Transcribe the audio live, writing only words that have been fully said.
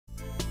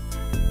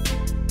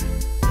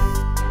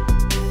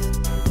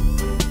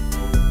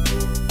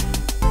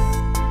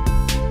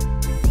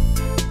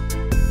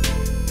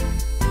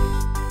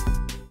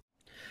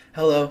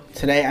Hello,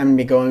 today I'm going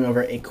to be going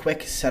over a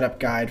quick setup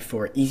guide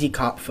for Easy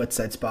Cop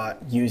Footsites bot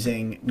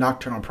using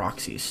Nocturnal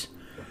Proxies.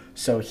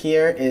 So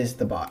here is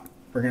the bot.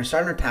 We're going to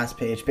start on our task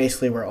page,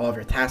 basically where all of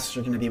your tasks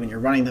are going to be when you're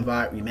running the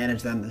bot. You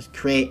manage them. There's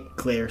create,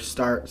 clear,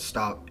 start,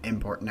 stop,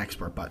 import, and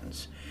export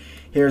buttons.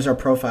 Here's our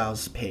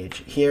profiles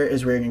page. Here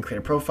is where you're going to create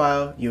a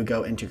profile. You would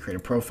go into create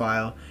a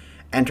profile,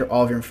 enter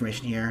all of your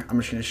information here. I'm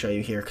just going to show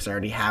you here because I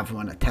already have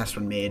a test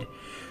one made.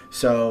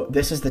 So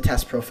this is the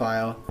test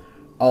profile.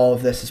 All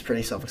of this is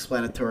pretty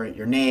self-explanatory.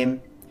 Your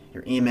name,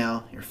 your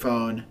email, your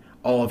phone,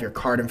 all of your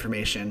card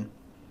information,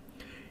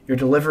 your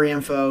delivery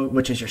info,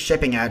 which is your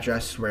shipping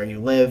address where you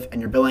live, and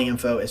your billing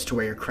info is to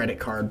where your credit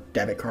card,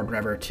 debit card,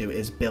 whatever to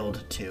is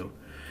billed to.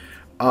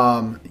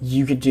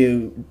 You could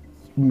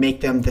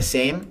make them the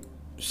same.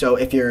 So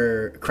if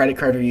your credit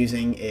card you're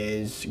using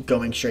is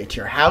going straight to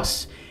your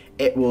house,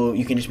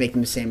 you can just make them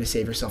the same to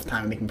save yourself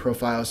time in making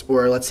profiles.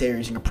 Or let's say you're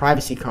using a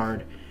privacy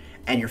card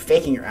and you're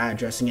faking your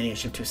address and getting it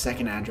shipped to a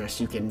second address,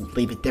 you can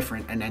leave it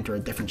different and enter a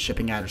different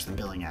shipping address than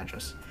billing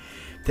address.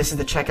 This is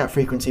the checkout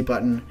frequency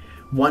button.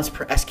 Once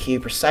per SKU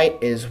per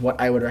site is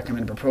what I would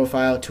recommend per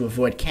profile to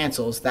avoid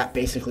cancels. That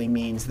basically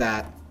means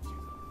that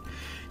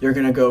you're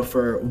going to go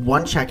for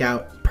one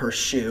checkout per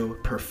shoe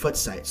per foot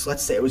site. So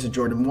let's say it was a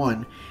Jordan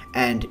 1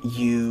 and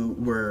you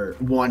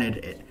wanted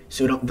it.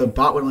 So the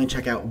bot would only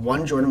check out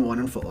one Jordan 1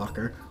 on Foot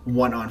Locker,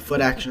 one on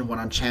Foot Action, one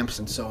on Champs,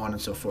 and so on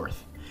and so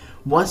forth.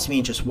 Once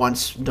means just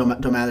once, don't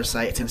matter the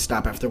site, it's going to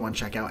stop after one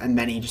checkout, and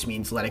many just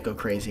means let it go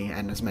crazy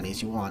and as many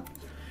as you want.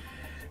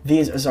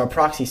 These is our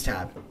Proxies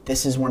tab.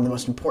 This is one of the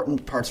most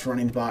important parts for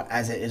running the bot,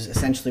 as it is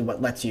essentially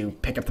what lets you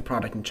pick up the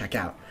product and check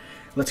out.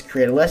 Let's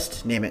create a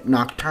list, name it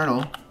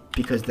Nocturnal,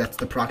 because that's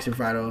the proxy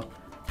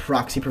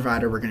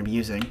provider we're going to be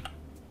using.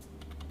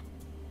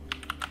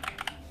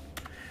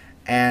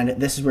 And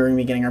this is where we're going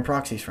to be getting our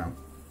proxies from,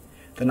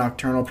 the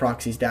Nocturnal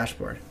Proxies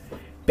dashboard.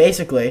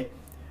 Basically,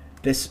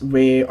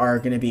 we are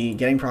going to be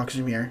getting proxies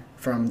from here,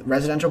 from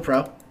Residential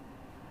Pro,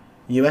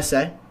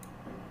 USA,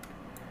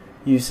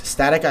 use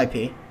static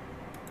IP.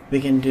 We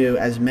can do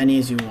as many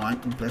as you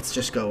want. Let's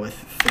just go with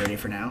 30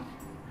 for now,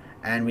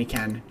 and we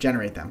can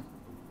generate them.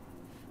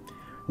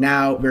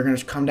 Now we're going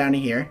to come down to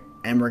here,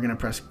 and we're going to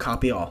press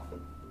copy all.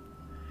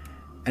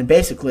 And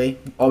basically,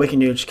 all we can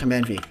do is just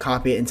Command V,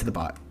 copy it into the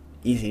bot.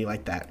 Easy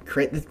like that.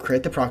 Create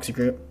the proxy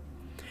group,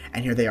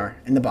 and here they are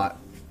in the bot.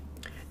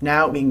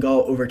 Now we can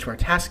go over to our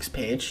tasks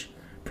page,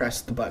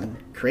 press the button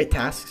create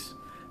tasks,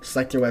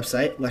 select your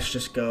website. Let's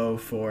just go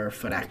for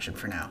Foot Action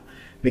for now.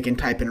 We can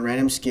type in a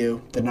random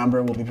SKU. The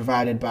number will be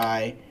provided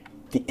by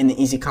in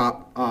the Easy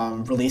Cop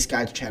release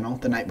guides channel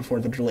the night before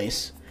the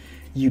release.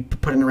 You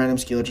put in a random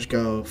SKU, just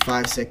go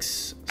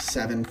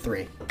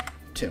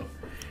 56732.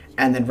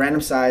 And then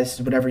random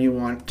size, whatever you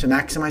want. To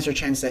maximize your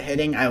chance at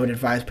hitting, I would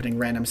advise putting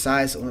random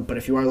size, but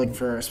if you are looking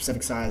for a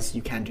specific size,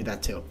 you can do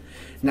that too.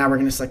 Now we're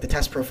going to select the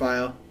test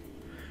profile,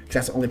 because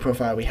that's the only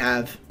profile we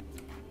have.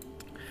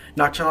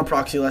 Nocturnal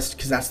proxy list,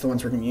 because that's the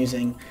ones we're going to be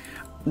using.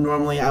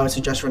 Normally, I would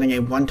suggest running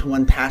a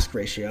 1-to-1 task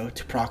ratio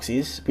to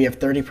proxies. We have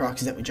 30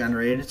 proxies that we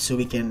generated, so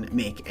we can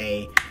make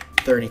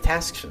 30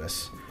 tasks for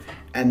this.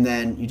 And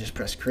then you just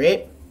press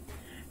create,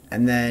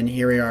 and then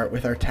here we are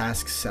with our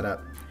tasks set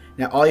up.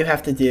 Now, all you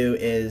have to do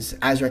is,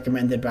 as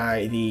recommended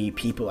by the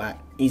people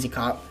at Easy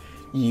Cop,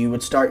 you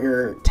would start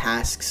your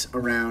tasks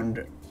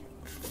around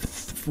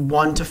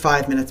 1 to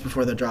 5 minutes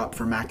before the drop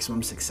for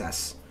maximum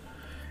success.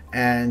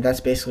 And that's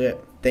basically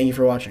it. Thank you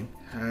for watching.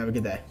 Have a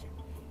good day.